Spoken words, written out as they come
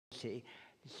policy.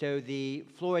 So the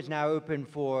floor is now open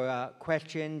for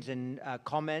questions and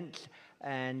comments,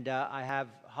 and I have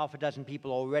half a dozen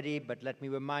people already, but let me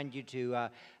remind you to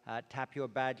tap your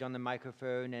badge on the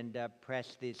microphone and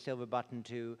press the silver button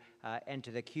to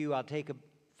enter the queue. I'll take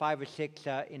 5 or 6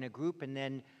 in a group and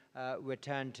then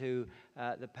return to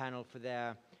the panel for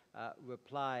their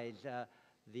replies.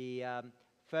 The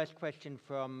first question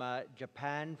from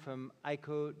Japan, from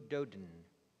Aiko Doden.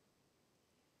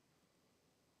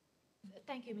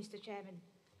 Thank you, Mr. Chairman.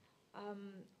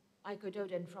 Aiko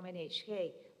Doden from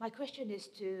NHK. My question is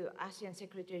to ASEAN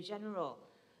Secretary General.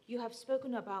 You have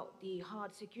spoken about the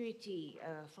hard security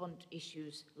front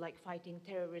issues like fighting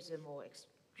terrorism or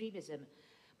extremism.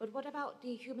 But what about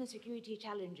the human security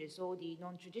challenges or the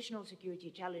non-traditional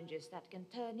security challenges that can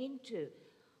turn into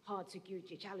hard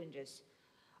security challenges?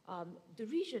 The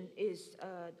region is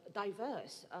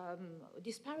diverse.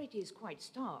 Disparity is quite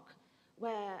stark,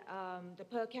 where the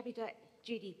per capita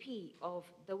GDP of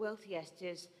the wealthiest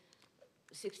is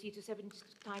 60 to 70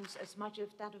 times as much as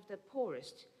that of the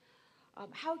poorest.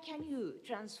 How can you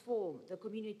transform the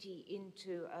community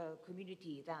into a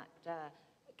community that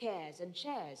cares and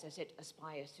shares as it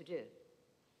aspires to do?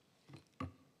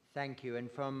 Thank you.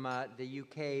 And from the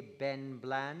UK, Ben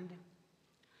Bland.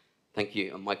 Thank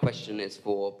you. My question is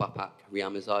for Bapak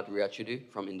Ryamizard Ryacudu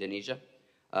from Indonesia.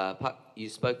 Pak, you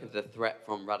spoke of the threat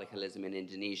from radicalism in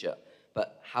Indonesia,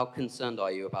 but how concerned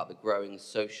are you about the growing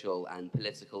social and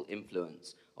political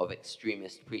influence of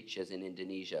extremist preachers in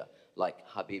Indonesia, like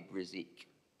Habib Rizik?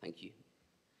 Thank you.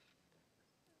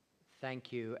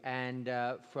 Thank you. And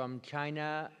from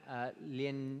China,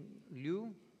 Lin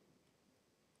Liu.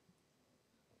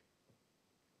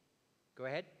 Go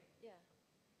ahead. Yeah.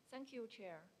 Thank you,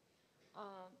 Chair.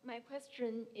 My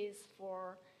question is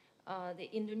for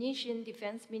the Indonesian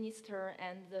Defense Minister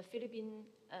and the Philippine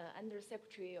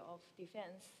Undersecretary of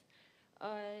Defense.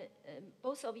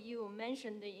 Both of you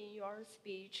mentioned in your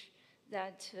speech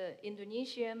that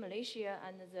Indonesia, Malaysia,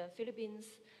 and the Philippines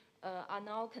are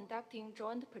now conducting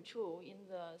joint patrol in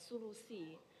the Sulu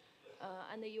Sea.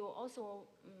 And you also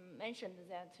mentioned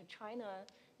that China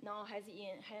now has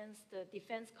enhanced the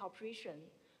defense cooperation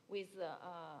with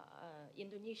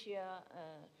Indonesia,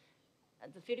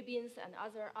 the Philippines, and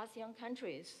other ASEAN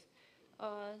countries.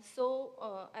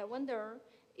 So I wonder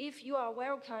if you are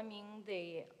welcoming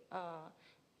the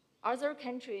other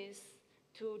countries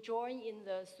to join in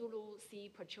the Sulu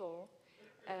Sea Patrol,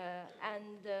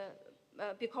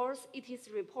 because it is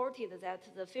reported that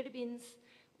the Philippines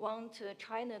want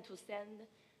China to send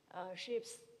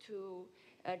ships to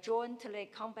jointly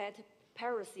combat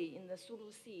piracy in the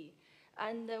Sulu Sea.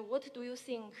 And what do you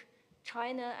think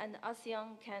China and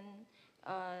ASEAN can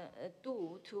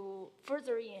do to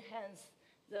further enhance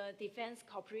the defense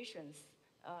cooperations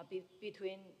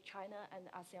between China and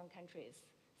ASEAN countries?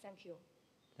 Thank you.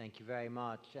 Thank you very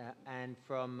much. And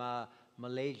from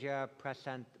Malaysia,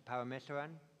 Prasant Paramesaran.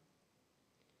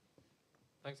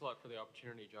 Thanks a lot for the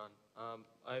opportunity, John.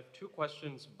 I have 2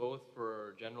 questions, both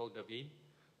for General David.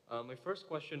 My first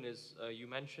question is, you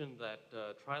mentioned that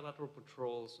trilateral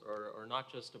patrols are not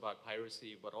just about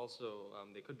piracy, but also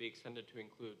they could be extended to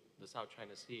include the South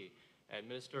China Sea. And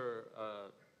Minister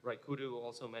Ryacudu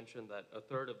also mentioned that a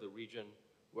third of the region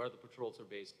where the patrols are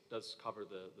based does cover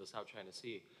the South China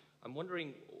Sea. I'm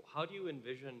wondering, how do you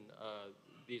envision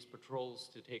these patrols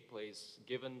to take place,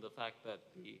 given the fact that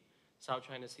the South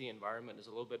China Sea environment is a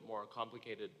little bit more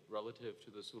complicated relative to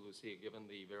the Sulu Sea, given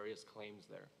the various claims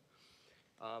there?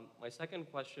 My second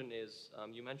question is,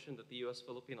 you mentioned that the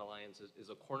U.S.-Philippine alliance is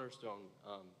a cornerstone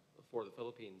for the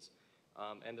Philippines,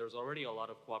 and there's already a lot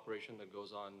of cooperation that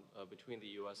goes on between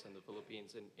the U.S. and the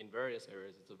Philippines in various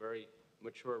areas. It's a very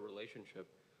mature relationship.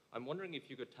 I'm wondering if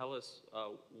you could tell us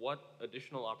what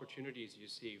additional opportunities you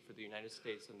see for the United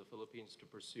States and the Philippines to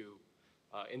pursue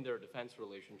in their defense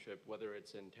relationship, whether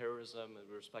it's in terrorism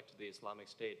with respect to the Islamic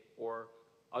State or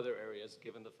other areas,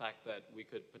 given the fact that we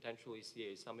could potentially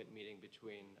see a summit meeting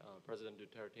between President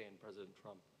Duterte and President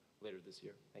Trump later this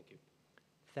year. Thank you.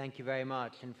 Thank you very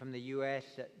much. And from the U.S.,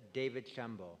 David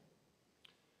Shambo.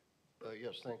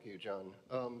 Yes, thank you, John.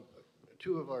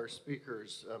 2 of our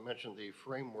speakers mentioned the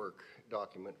framework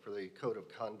document for the Code of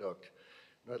Conduct.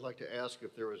 And I'd like to ask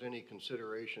if there was any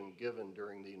consideration given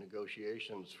during the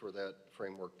negotiations for that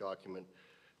framework document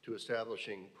to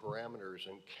establishing parameters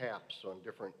and caps on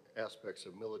different aspects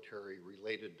of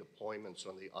military-related deployments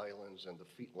on the islands and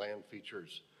the land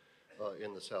features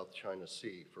in the South China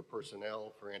Sea for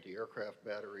personnel, for anti-aircraft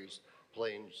batteries,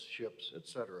 planes, ships,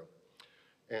 etc.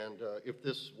 And if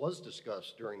this was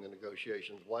discussed during the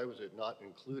negotiations, why was it not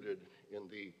included in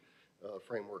the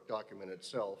framework document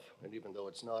itself, and even though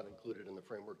it's not included in the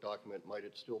framework document, might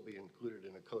it still be included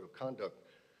in a code of conduct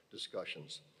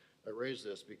discussions? I raise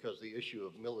this because the issue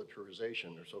of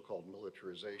militarization, or so-called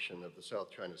militarization of the South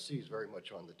China Sea, is very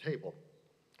much on the table,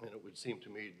 and it would seem to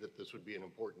me that this would be an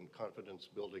important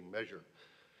confidence-building measure.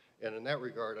 And in that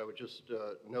regard, I would just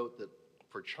note that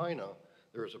for China,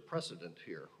 there is a precedent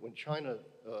here. When China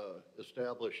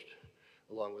established,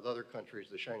 along with other countries,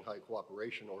 the Shanghai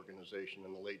Cooperation Organization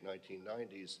in the late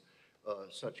 1990s,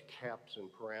 such caps and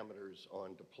parameters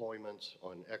on deployments,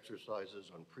 on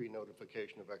exercises, on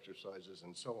pre-notification of exercises,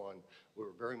 and so on,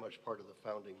 were very much part of the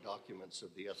founding documents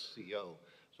of the SCO.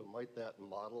 So might that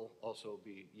model also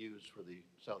be used for the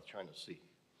South China Sea?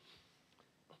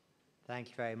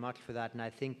 Thanks very much for that, and I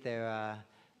think there's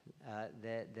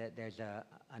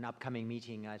an upcoming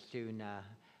meeting soon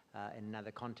in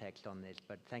another context on this,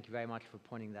 but thank you very much for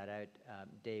pointing that out,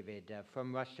 David.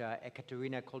 From Russia,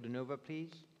 Ekaterina Koldanova,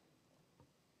 please.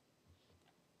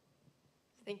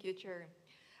 Thank you, Chair.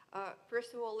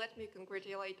 First of all, let me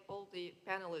congratulate all the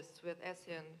panelists with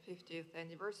ASEAN 50th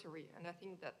anniversary, and I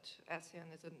think that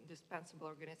ASEAN is an indispensable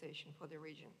organization for the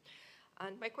region.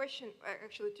 And my question,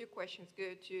 actually two questions,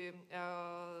 go to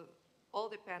all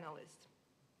the panelists.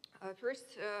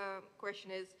 First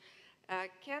question is,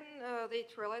 can the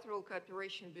trilateral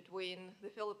cooperation between the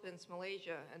Philippines,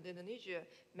 Malaysia, and Indonesia,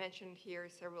 mentioned here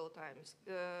several times,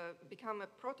 become a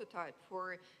prototype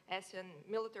for ASEAN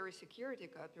military security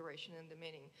cooperation in the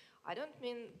meaning? I don't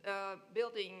mean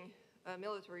building a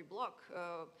military bloc,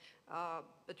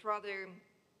 but rather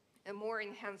a more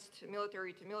enhanced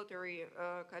military-to-military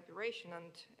cooperation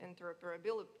and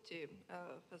interoperability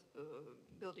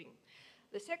building.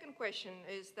 The second question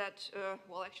is that,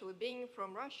 well, actually being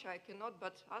from Russia, I cannot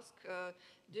but ask,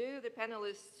 do the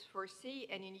panelists foresee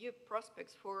any new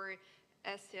prospects for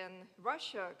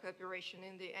ASEAN-Russia cooperation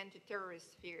in the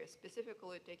anti-terrorist sphere,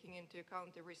 specifically taking into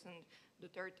account the recent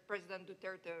President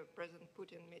Duterte, President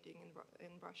Putin meeting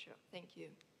in Russia? Thank you.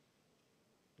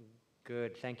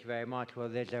 Good, thank you very much. Well,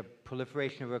 there's a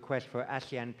proliferation of requests for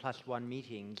ASEAN +1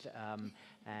 meetings,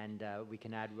 and we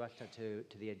can add Russia to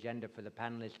the agenda for the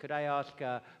panelists. Could I ask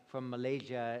from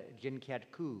Malaysia, Jin Kiat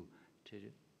Koo to...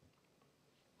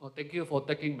 Oh, thank you for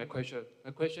taking my question.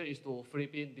 My question is to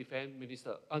Philippine Defense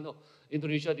Minister,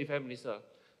 Indonesia Defense Minister.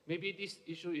 Maybe this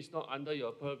issue is not under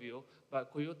your purview,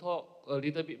 but could you talk a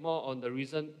little bit more on the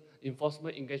recent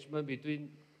enforcement engagement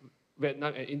between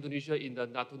Vietnam and Indonesia in the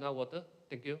Natuna water?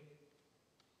 Thank you.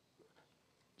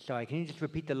 Sorry, can you just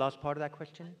repeat the last part of that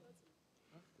question?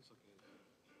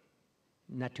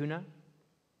 Natuna?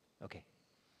 Okay.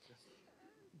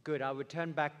 Good, I'll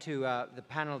return back to the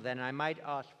panel then. I might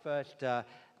ask first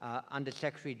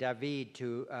Under-Secretary David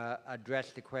to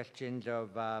address the questions of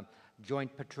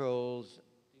joint patrols,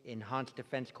 enhanced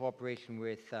defense cooperation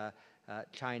with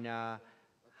China,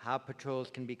 how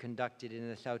patrols can be conducted in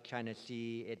the South China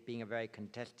Sea, it being a very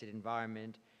contested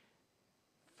environment,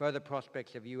 further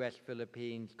prospects of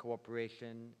US-Philippines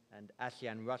cooperation, and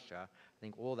ASEAN-Russia. I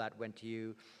think all that went to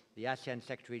you. The ASEAN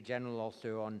Secretary General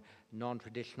also on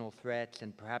non-traditional threats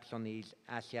and perhaps on these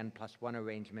ASEAN +1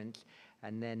 arrangements.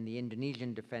 And then the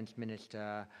Indonesian Defense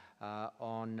Minister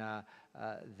on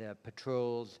the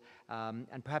patrols.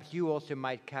 And perhaps you also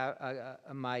might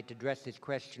address this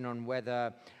question on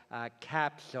whether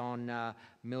caps on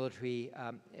military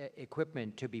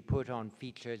equipment to be put on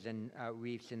features and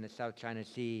reefs in the South China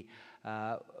Sea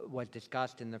was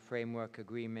discussed in the framework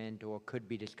agreement or could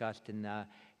be discussed in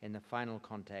the final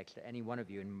context. Any one of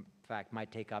you, in fact,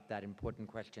 might take up that important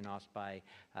question asked by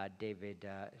David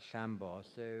Shambaugh.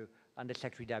 So,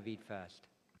 Under-Secretary David first.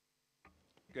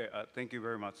 Okay, thank you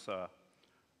very much.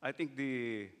 I think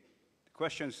the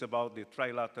questions about the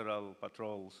trilateral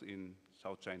patrols in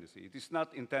South China Sea. It is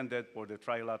not intended for the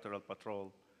trilateral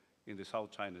patrol in the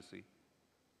South China Sea.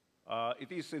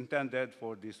 It is intended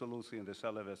for the solution in the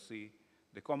Celebes Sea,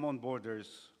 the common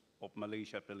borders of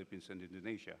Malaysia, Philippines, and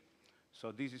Indonesia.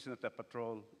 So this is not a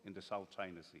patrol in the South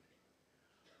China Sea.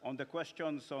 On the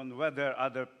questions on whether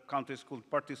other countries could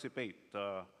participate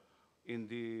in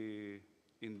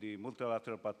the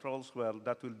multilateral patrols, well,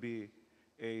 that will be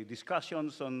a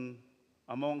discussions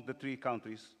among the three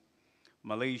countries,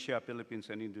 Malaysia, Philippines,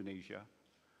 and Indonesia.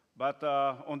 But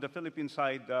on the Philippine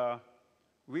side,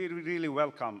 we really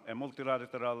welcome a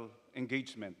multilateral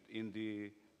engagement in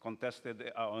the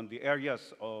contested, on the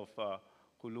areas of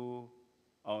Kulu,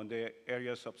 on the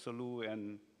areas of Sulu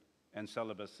and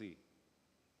Celebes Sea.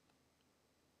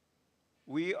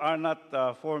 We are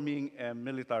not forming a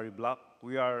military bloc.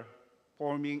 We are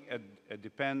forming a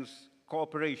defense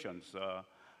cooperations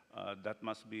that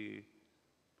must be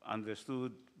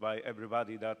understood by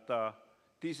everybody that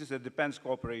this is a defense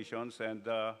cooperations and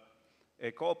a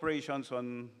cooperations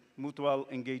on mutual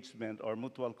engagement or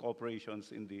mutual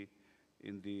cooperations in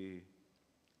the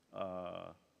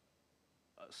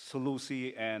Sulu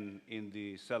Sea and in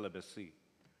the Celebes Sea.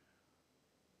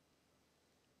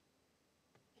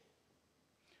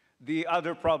 The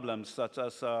other problems, such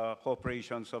as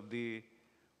cooperations of the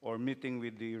or meeting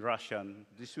with the Russian,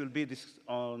 this will be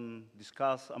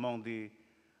discussed among the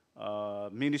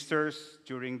ministers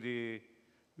during the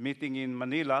meeting in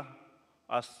Manila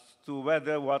as to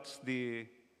whether what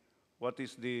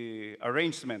is the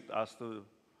arrangement as to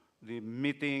the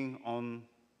meeting on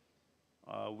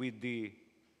with the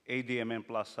ADMM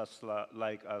plus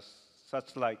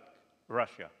such like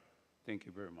Russia. Thank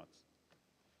you very much.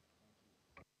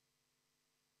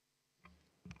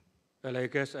 Well, I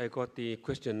guess I got the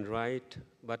question right,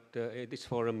 but at this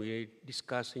forum we're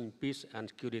discussing peace and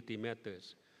security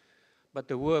matters. But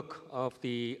the work of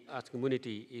the arts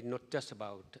community is not just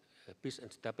about peace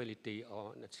and stability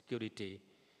or security.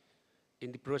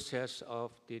 In the process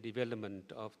of the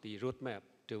development of the roadmap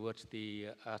towards the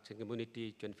arts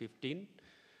community 2015,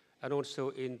 and also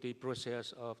in the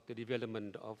process of the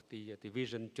development of the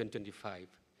Vision 2025,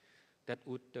 that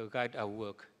would guide our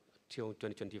work till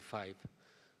 2025.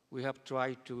 We have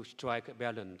tried to strike a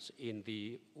balance in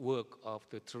the work of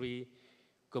the three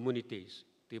communities,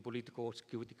 the political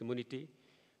security community,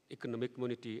 economic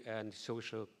community, and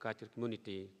social cultural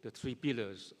community, the three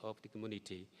pillars of the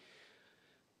community.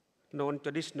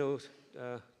 Non-traditional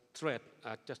threats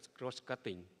are just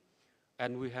cross-cutting,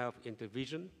 and we have in the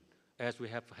vision, as we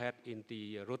have had in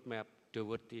the roadmap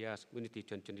toward the community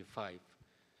 2025,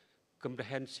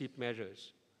 comprehensive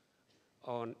measures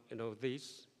on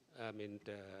this. I mean,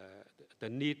 the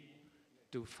need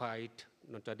to fight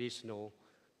non-traditional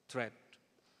threat.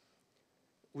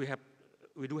 We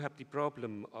do have the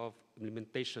problem of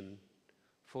implementation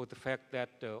for the fact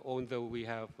that although we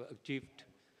have achieved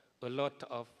a lot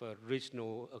of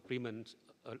regional agreements,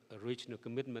 regional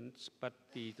commitments, but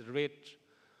the rate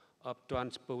of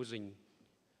transposing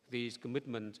these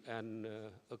commitments and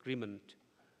agreement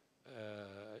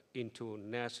into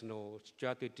national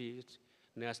strategies,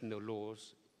 national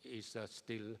laws is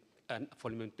still, and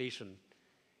for implementation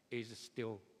is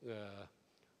still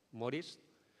modest.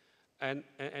 And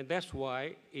that's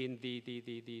why in the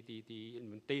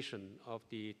implementation of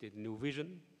the new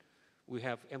vision, we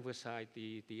have emphasized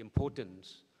the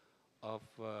importance of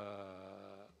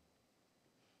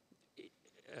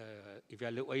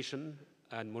evaluation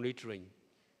and monitoring.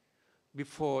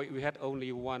 Before, we had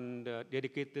only one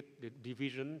dedicated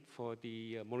division for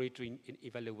the monitoring and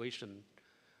evaluation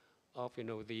of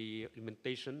the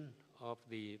implementation of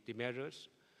the measures.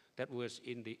 That was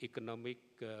in the economic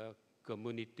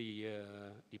community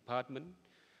department.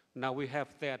 Now we have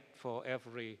that for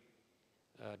every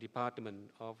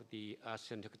department of the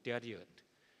ASEAN Secretariat.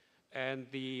 And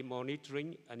the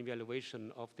monitoring and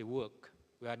evaluation of the work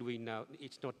we are doing now,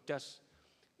 it's not just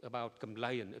about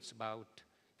compliance, it's about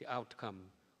the outcome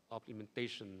of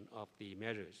implementation of the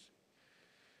measures.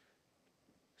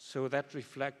 So that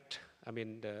reflects,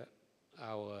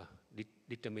 our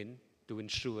determined to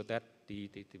ensure that the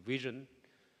vision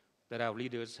that our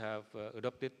leaders have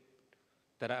adopted,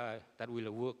 that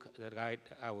will guide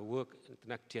our work in the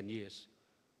next 10 years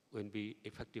will be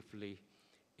effectively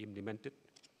implemented.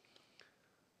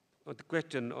 On the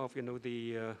question of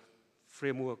the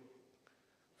framework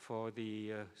for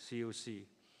the COC,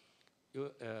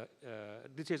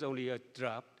 this is only a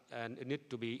draft and it needs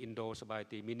to be endorsed by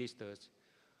the ministers.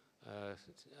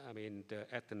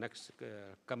 At the next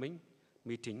coming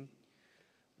meeting,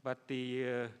 but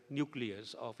the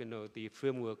nucleus of the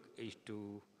framework is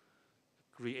to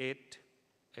create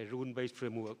a rule-based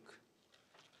framework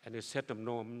and a set of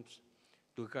norms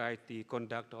to guide the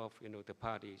conduct of the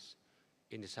parties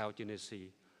in the South China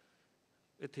Sea.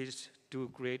 It is to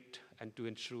create and to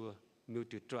ensure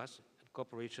mutual trust and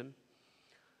cooperation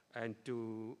and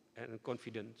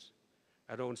confidence,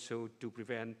 and also to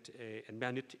prevent and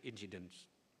manage incidents.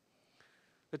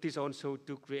 It is also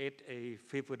to create a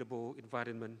favorable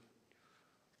environment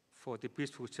for the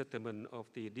peaceful settlement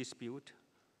of the dispute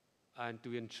and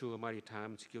to ensure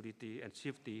maritime security and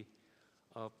safety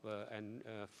of and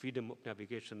freedom of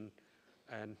navigation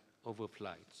and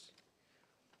overflights.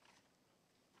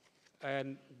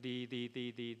 And the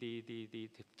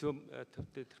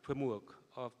framework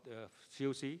of the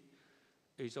COC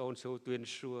is also to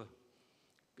ensure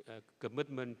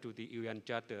commitment to the UN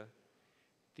Charter,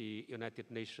 the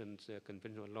United Nations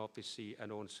Convention on Law of the Sea,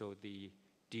 and also the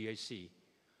DAC,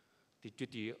 the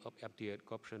Treaty of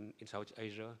Anti-Corruption in South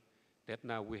Asia, that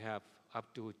now we have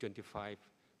up to 25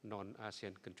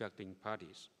 non-ASEAN contracting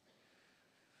parties.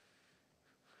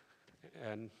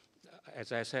 And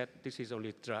as I said, this is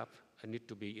only draft and need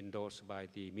to be endorsed by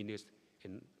the ministers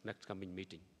in next coming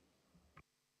meeting.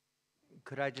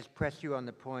 Could I just press you on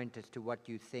the point as to what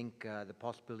you think the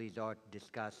possibilities are to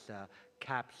discuss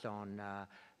caps on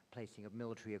placing of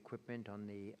military equipment on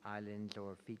the islands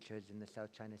or features in the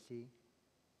South China Sea?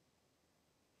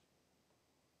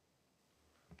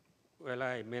 Well,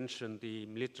 I mentioned the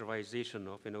militarization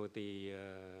of, in the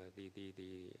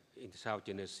South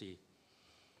China Sea,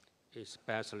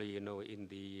 especially, in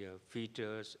the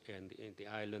features and in the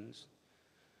islands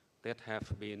that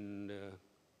have been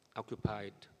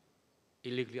occupied,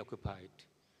 illegally occupied,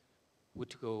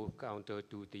 which go counter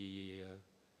to the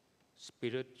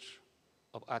spirit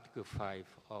of Article 5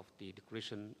 of the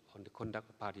Declaration on the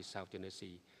Conduct of Parties South China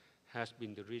Sea, has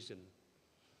been the reason,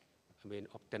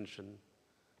 of tension,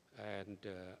 and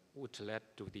which led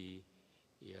to the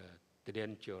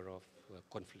danger of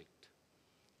conflict,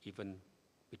 even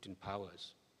between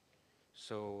powers.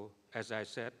 So, as I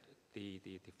said, the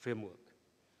framework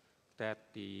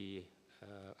that the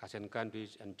ASEAN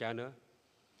countries and China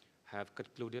have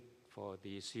concluded for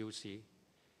the COC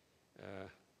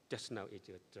just now is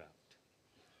a draft.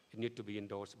 It needs to be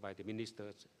endorsed by the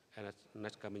ministers at the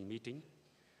next coming meeting.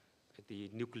 The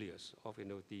nucleus of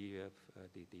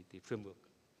the framework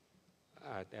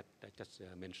that I just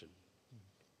mentioned.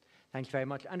 Thanks very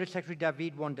much. Undersecretary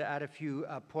David wanted to add a few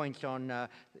points on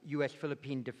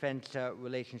U.S.-Philippine defense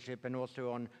relationship and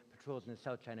also on patrols in the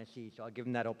South China Sea. So I'll give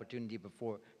him that opportunity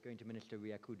before going to Minister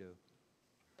Ryacudu.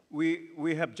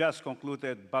 We have just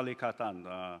concluded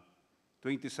Balikatan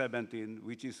 2017,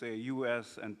 which is a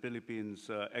U.S. and Philippines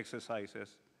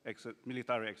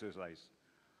military exercise.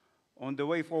 On the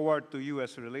way forward to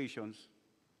U.S. relations,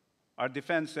 our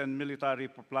defense and military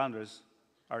planners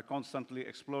are constantly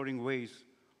exploring ways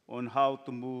on how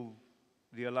to move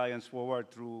the alliance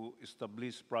forward through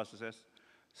established processes,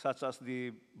 such as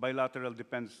the bilateral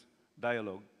defense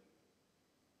dialogue,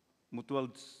 mutual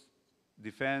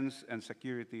defense and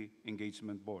security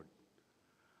engagement board.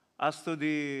 As to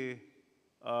the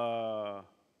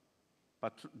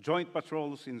joint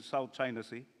patrols in South China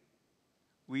Sea,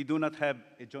 we do not have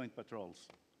a joint patrols.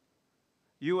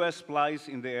 U.S. flies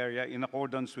in the area in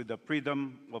accordance with the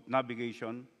freedom of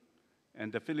navigation,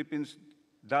 and the Philippines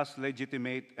does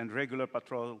legitimate and regular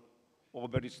patrol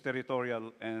over its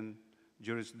territorial and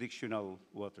jurisdictional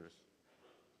waters.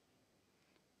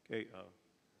 Okay,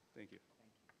 thank you.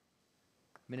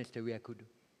 Minister Ryacudu.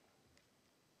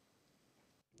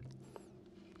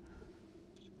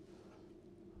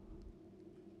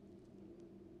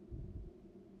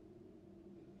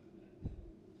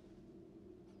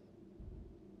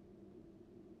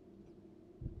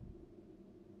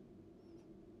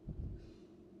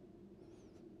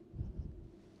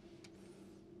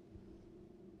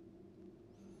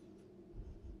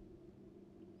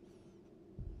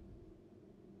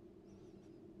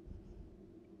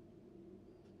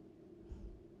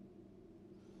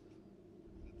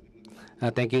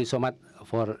 Thank you so much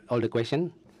for all the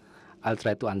questions. I'll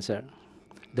try to answer.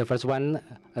 The first one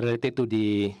related to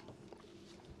the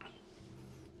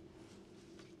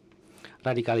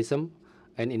radicalism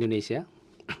in Indonesia.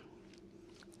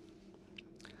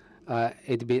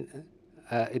 It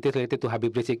is related to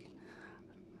Habib Rizik.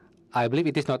 I believe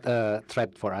it is not a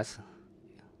threat for us.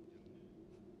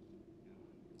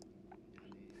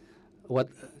 What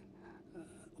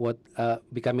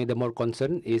becoming the more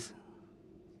concern is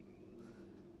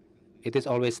it is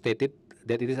always stated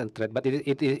that it is a threat, but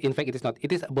in fact it is not.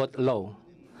 It is about law,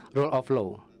 rule of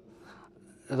law.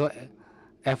 So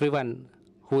everyone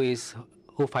who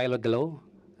followed the law,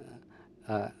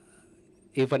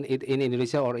 even in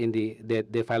Indonesia or in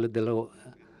they followed the law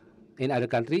in other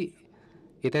country,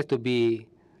 it has to be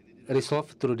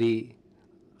resolved through the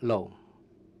law,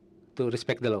 to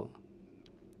respect the law.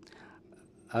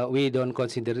 We don't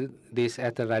consider this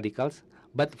as the radicals,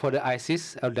 but for the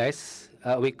ISIS or Daesh,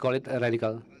 we call it a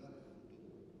radical.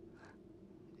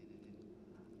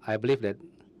 I believe that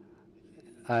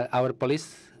our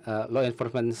police, law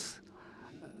enforcement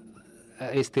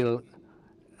is still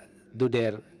do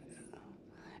their,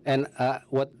 and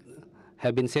what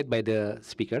have been said by the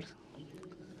speakers,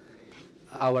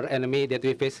 our enemy that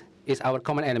we face is our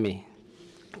common enemy.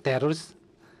 Terrorists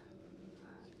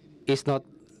is not,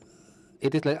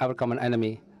 it is like our common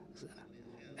enemy,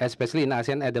 especially in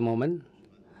ASEAN at the moment.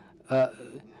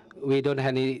 We don't have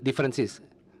any differences.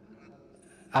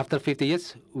 After 50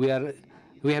 years, we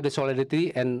have the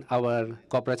solidarity, and our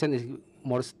cooperation is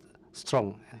more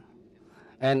strong.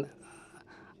 And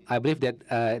I believe that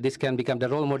this can become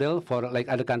the role model for like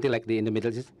other countries like in the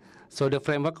Middle East. So the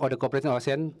framework or the cooperation of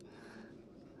ASEAN,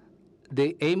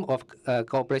 the aim of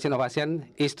cooperation of ASEAN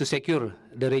is to secure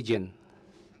the region.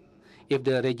 If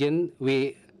the region,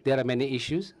 there are many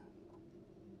issues,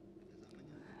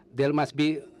 there must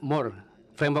be more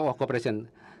framework of cooperation.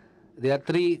 There are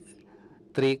three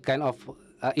kind of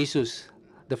issues.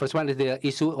 The first one is the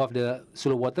issue of the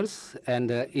Sulu waters and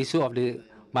the issue of the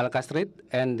Malacca Strait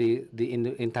and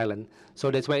in Thailand.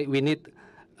 So that's why we need,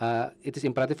 it is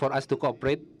imperative for us to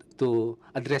cooperate to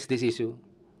address this issue.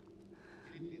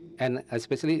 And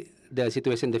especially the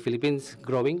situation in the Philippines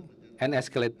growing and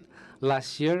escalate.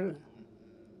 Last year,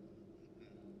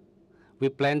 we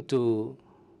plan to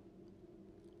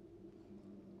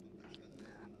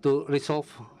resolve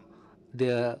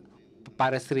the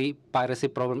piracy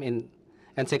problem and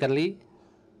secondly,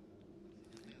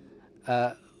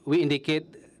 we indicate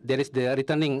there is the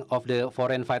returning of the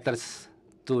foreign fighters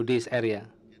to this area.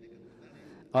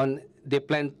 They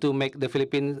plan to make the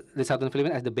southern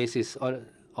Philippines as the basis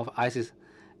of ISIS,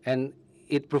 and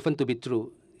it proven to be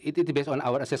true. It is based on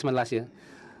our assessment last year.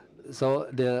 So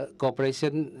the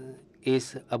cooperation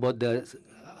is about the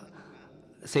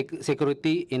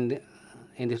security in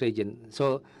this region.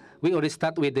 So we already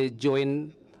start with the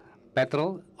joint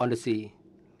patrol on the sea.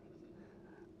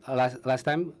 Last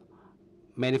time,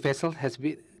 many vessels has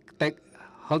been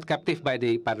held captive by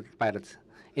the pirates.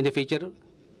 In the future,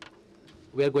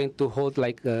 we are going to hold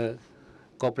like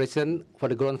cooperation for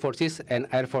the ground forces and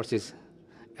air forces,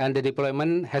 and the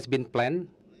deployment has been planned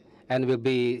and will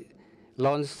be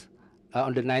launched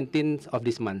on the 19th of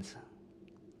this month.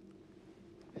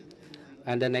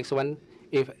 And the next one,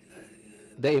 if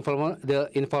the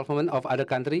involvement of other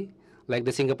countries like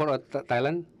the Singapore or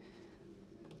Thailand,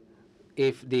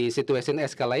 if the situation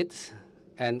escalates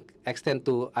and extend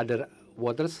to other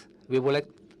waters, we would like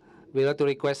to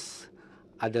request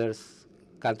other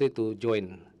countries to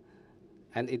join,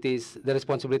 and it is the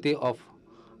responsibility of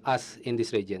us in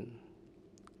this region.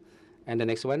 And the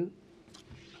next one,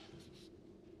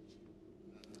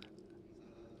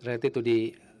 related to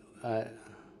the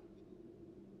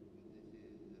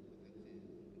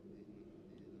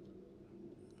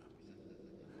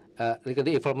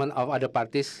involvement of other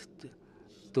parties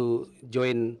to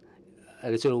join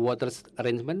the waters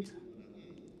arrangement.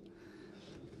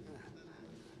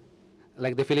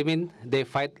 Like the Philippines, they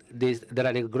fight the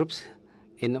radical groups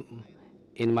in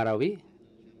Marawi.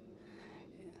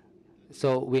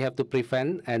 So we have to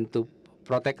prevent and to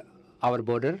protect our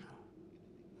border.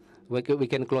 We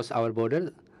can close our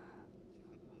border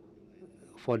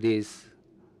for this,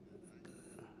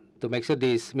 to make sure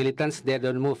these militants they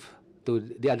don't move to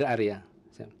the other area.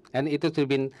 So, and it has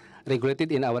been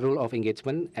regulated in our rule of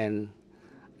engagement and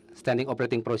standing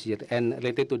operating procedure, and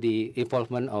related to the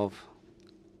involvement of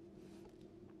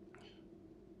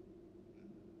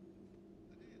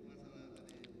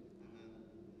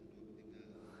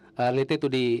related to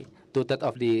the two-thirds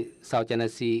of the South China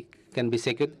Sea can be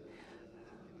secured.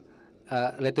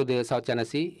 Related to the South China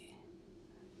Sea,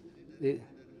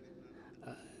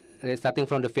 starting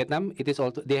from the Vietnam, it is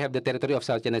also they have the territory of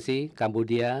South China Sea,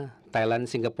 Cambodia, Thailand,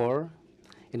 Singapore,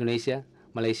 Indonesia,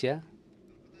 Malaysia.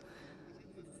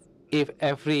 If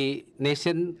every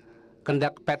nation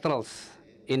conduct patrols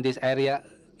in this area,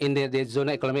 in the zone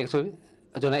economic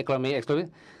exclusive,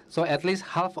 so at least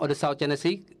half of the South China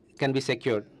Sea can be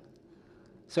secured.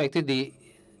 So actually the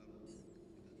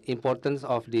importance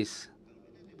of this,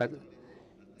 but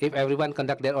if everyone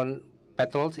conduct their own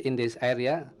patrols in this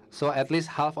area, so at least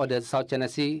half of the South China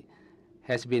Sea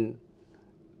has been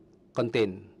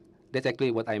contained. That's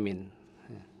actually what I mean.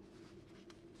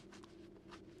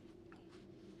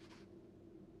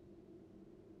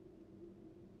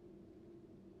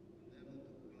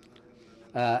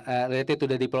 Related to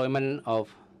the deployment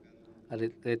of,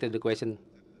 related to the question,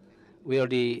 we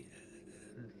already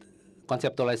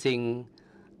conceptualizing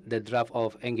the draft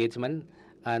of engagement,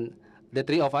 and the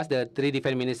three of us, the three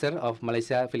defense ministers of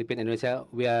Malaysia, Philippines, Indonesia,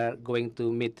 we are going to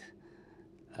meet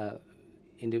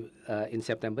in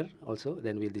September also.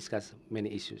 Then we'll discuss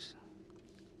many issues.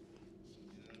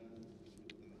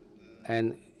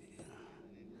 And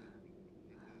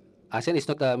ASEAN is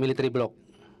not a military bloc.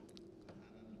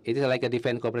 It is like a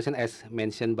defense cooperation, as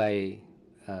mentioned by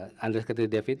Under Secretary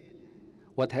David.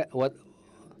 What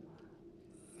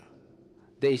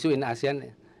the issue in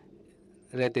ASEAN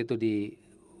related to the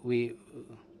if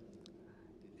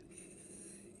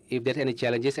there's any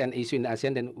challenges and issue in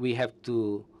ASEAN, then we have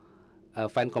to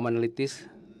find commonalities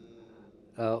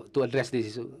to address this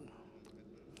issue.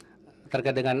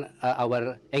 Terkait dengan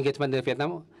our engagement in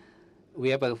Vietnam, we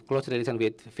have a close relation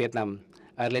with Vietnam.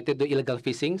 related to illegal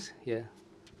fishings, yeah,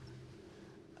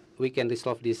 we can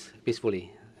resolve this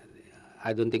peacefully.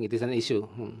 I don't think it is an issue.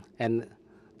 And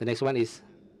the next one is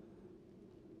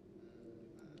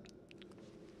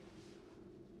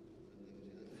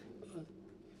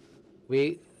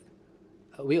we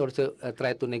also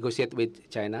try to negotiate with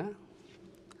China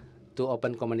to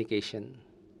open communication.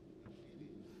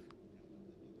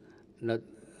 Not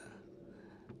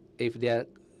if they are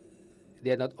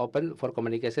not open for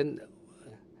communication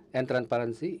and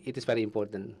transparency, it is very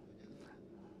important.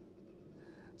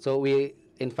 So we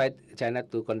invite China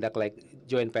to conduct like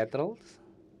joint patrols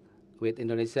with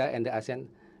Indonesia and the ASEAN,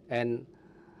 and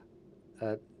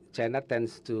China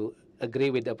tends to agree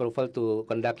with the approval to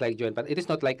conduct like joint patrol. It is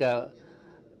not like a,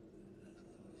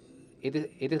 it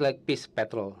is like peace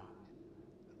patrol.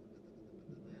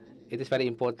 It is very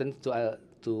important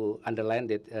to underline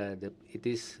that it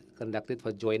is conducted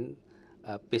for joint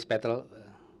peace patrol.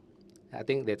 I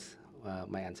think that's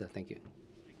my answer. Thank you.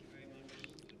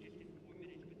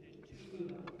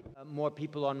 More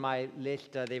people on my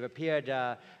list. They've appeared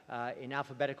in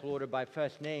alphabetical order by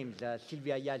first names,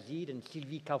 Sylvia Yazid and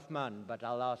Sylvie Kaufmann, but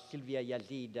I'll ask Sylvia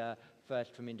Yazid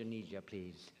first from Indonesia,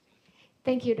 please.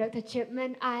 Thank you, Dr.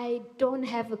 Chapman. I don't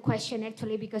have a question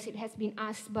actually because it has been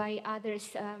asked by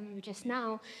others just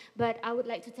now, but I would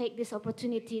like to take this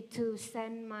opportunity to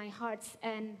send my hearts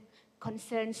and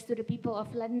concerns to the people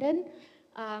of London,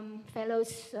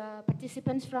 fellows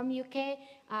participants from UK,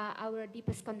 our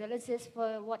deepest condolences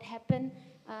for what happened.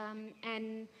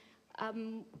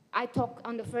 I talked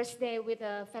on the first day with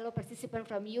a fellow participant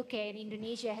from UK, and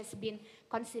Indonesia has been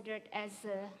considered as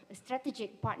a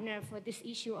strategic partner for this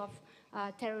issue of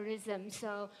terrorism.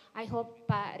 So I hope,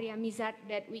 Ryamizard,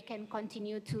 that we can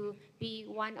continue to be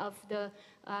one of the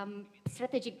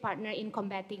strategic partner in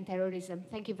combating terrorism.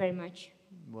 Thank you very much.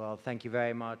 Well, thank you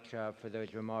very much for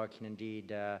those remarks, and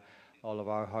indeed, all of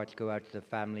our hearts go out to the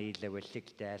families. There were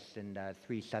 6 deaths and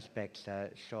 3 suspects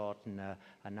shot, and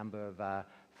a number of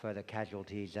further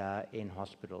casualties in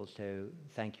hospital. So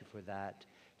thank you for that.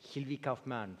 Sylvie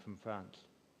Kaufmann from France.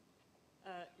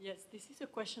 Yes, this is a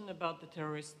question about the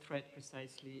terrorist threat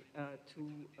precisely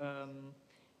to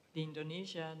the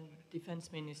Indonesian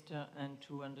Defense Minister and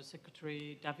to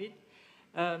Undersecretary David.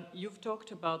 You've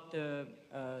talked about the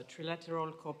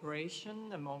trilateral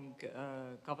cooperation among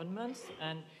governments,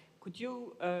 and could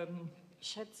you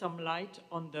shed some light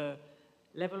on the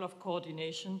level of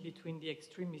coordination between the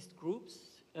extremist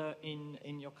groups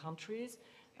in your countries,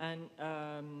 and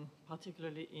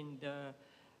particularly in the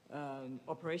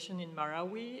operation in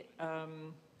Marawi?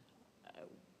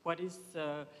 What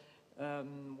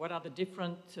are the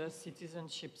different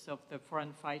citizenships of the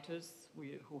foreign fighters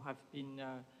who have been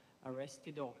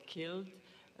arrested or killed?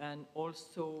 And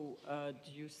also,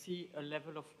 do you see a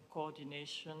level of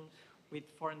coordination with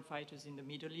foreign fighters in the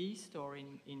Middle East or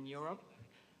in Europe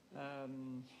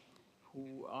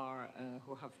who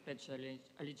have pledged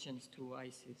allegiance to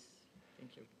ISIS?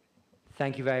 Thank you.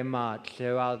 Thank you very much.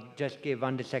 So I'll just give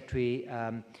Undersecretary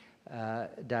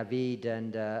David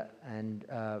and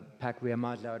Pak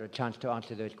Ryamizard a chance to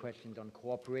answer those questions on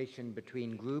cooperation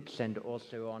between groups and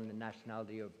also on the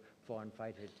nationality of foreign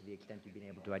fighters to the extent you've been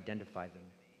able to identify them.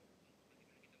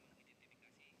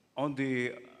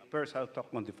 First, I'll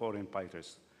talk on the foreign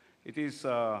fighters. It is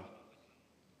our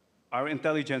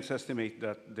intelligence estimate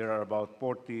that there are about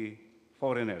 40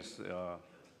 foreigners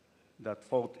that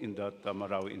fought in that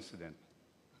Marawi incident.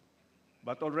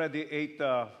 But already 8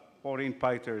 foreign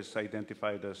fighters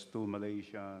identified as 2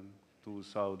 Malaysian, 2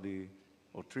 Saudi,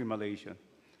 or 3 Malaysian,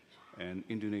 and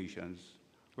Indonesians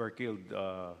were killed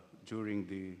during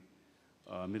the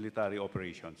military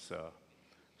operations.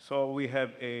 So we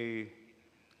have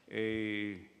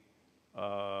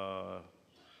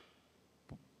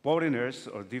foreigners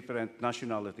or different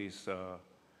nationalities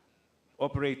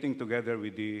operating together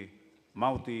with the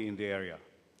Mauti in the area.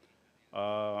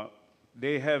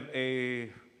 They have a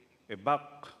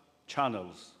back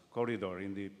channels corridor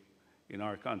in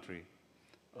our country,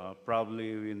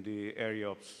 probably in the area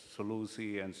of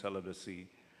Sulusi and Salabasi,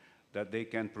 that they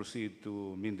can proceed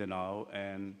to Mindanao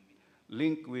and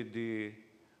link with the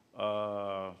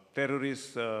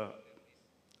terrorist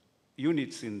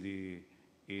units in the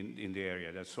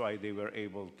area. That's why they were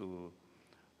able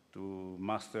to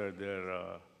master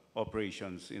their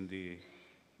operations in the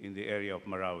area of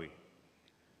Marawi.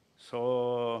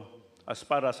 So as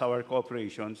far as our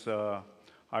cooperations,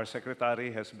 our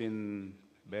secretary has been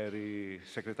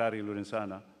Secretary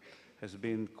Lorenzana has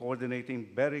been coordinating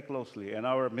very closely, and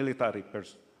our military,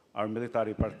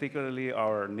 particularly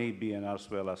our Navy and as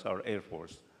well as our Air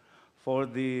Force, for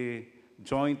the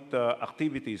joint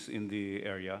activities in the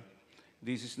area.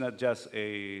 this is not just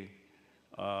a,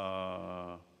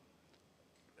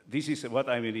 this is what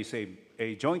I mean is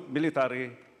a joint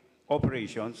military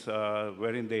operations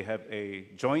wherein they have a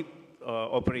joint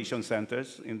operation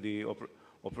centers in the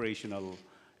operational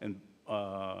and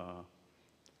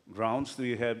grounds.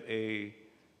 We have a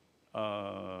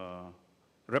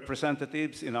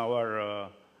representatives in our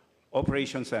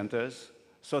operation centers.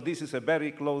 So this is a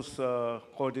very close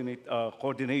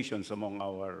coordinations among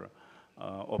our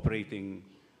operating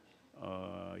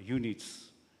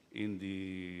units in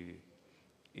the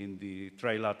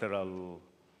trilateral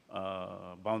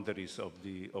boundaries of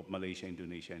Malaysia,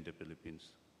 Indonesia, and the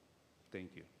Philippines.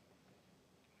 Thank you.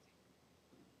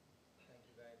 Thank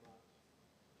you very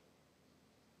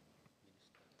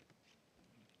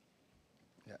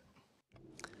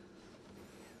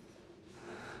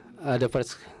much. The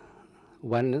first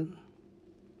one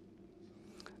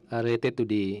related to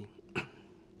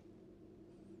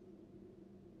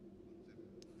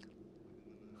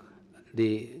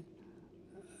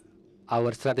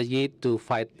our strategy to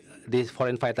fight this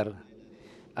foreign fighter.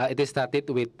 It is started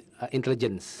with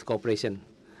intelligence cooperation.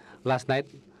 Last night,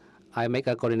 I make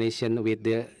a coordination with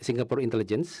the Singapore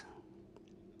intelligence.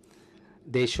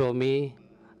 They show me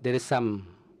there is some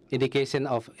indication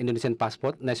of Indonesian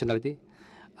passport nationality.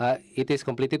 It is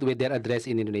completed with their address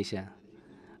in Indonesia.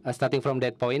 Starting from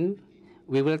that point,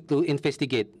 we will to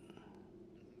investigate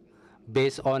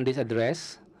based on this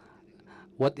address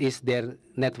what is their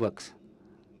networks.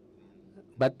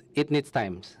 But it needs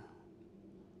times.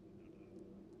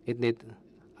 It needs,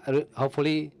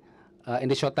 hopefully, in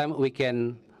the short time we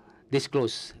can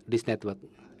disclose this network,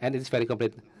 and it's very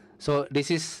complete. So this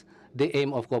is the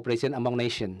aim of cooperation among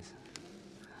nations.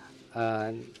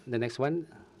 The next one,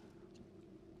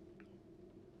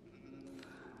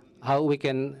 how we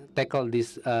can tackle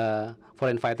these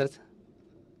foreign fighters?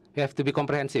 We have to be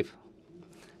comprehensive,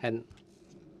 and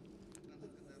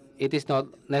it is not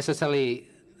necessarily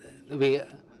we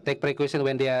take precaution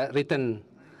when they are written.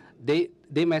 They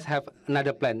must have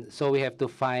another plan. So we have to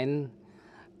find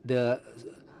the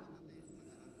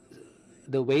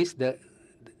ways, the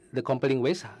compelling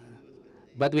ways,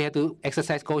 but we have to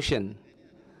exercise caution.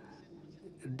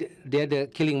 They're the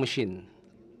killing machine.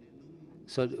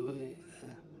 So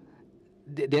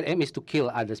their aim is to kill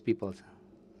others people.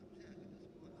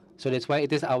 So that's why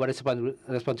it is our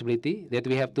responsibility that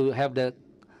we have to have the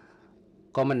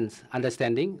common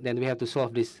understanding. Then we have to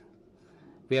solve this.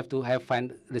 We have to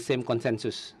find the same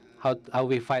consensus, how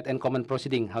we fight, and common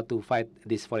proceeding, how to fight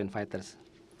these foreign fighters.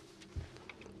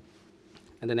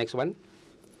 And the next one,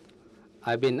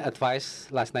 I've been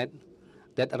advised last night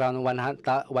that around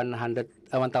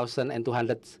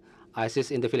 1,200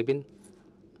 ISIS in the Philippines,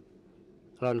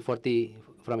 around 40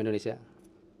 from Indonesia.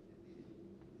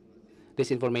 This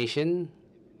information,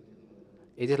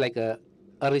 it is like a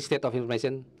early state of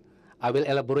information. I will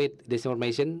elaborate this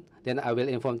information, then I will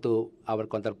inform to our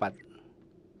counterpart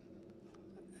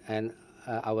and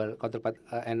our counterpart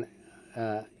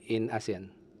in ASEAN.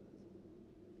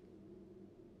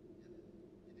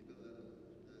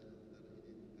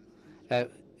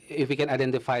 If we can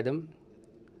identify them,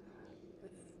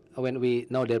 when we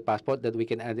know their passport, that we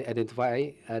can identify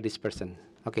this person.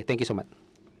 Okay, thank you so much.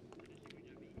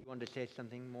 You want to say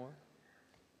something more?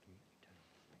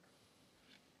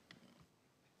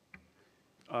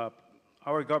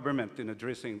 Our government, in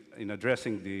addressing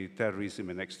the terrorism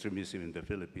and extremism in the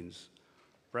Philippines,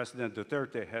 President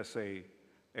Duterte has a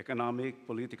economic,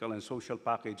 political, and social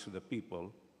package to the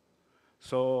people.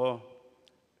 So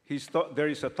there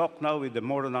is a talk now with the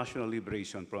Moro National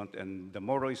Liberation Front and the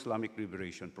Moro Islamic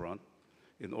Liberation Front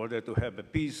in order to have a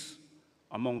peace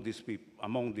among these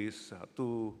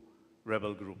two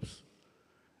rebel groups.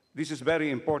 This is very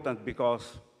important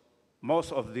because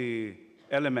most of the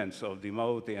elements of the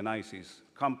Maute and ISIS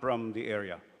come from the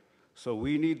area. So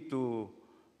we need to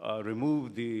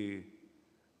remove the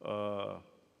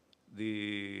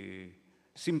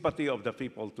sympathy of the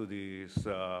people to these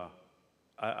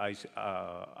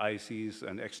ISIS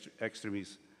and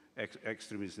extremists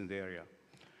in the area.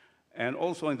 And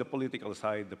also in the political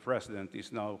side, the president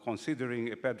is now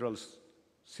considering a federal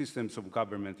systems of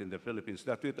government in the Philippines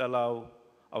that would allow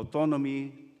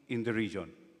autonomy in the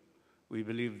region. We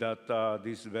believe that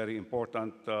these very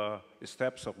important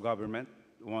steps of government,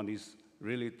 one is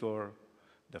really toward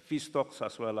the peace talks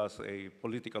as well as a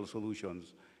political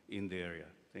solutions in the area.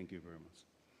 Thank you very much.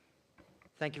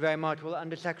 Thank you very much. Well,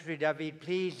 Undersecretary David,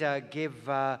 please give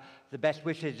the best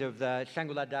wishes of the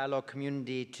Shangri-La Dialogue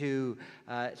community to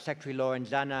Secretary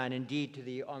Lorenzana and indeed to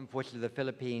the Armed Forces of the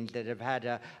Philippines that have had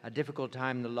a difficult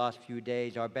time in the last few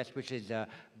days. Our best wishes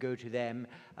go to them.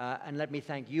 And let me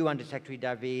thank you, Undersecretary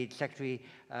David, Secretary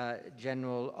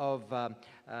General of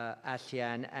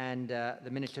ASEAN and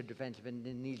the Minister of Defense of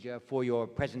Indonesia for your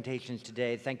presentations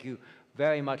today. Thank you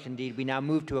very much indeed. We now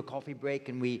move to a coffee break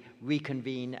and we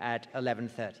reconvene at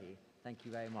 11:30. Thank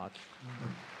you very much.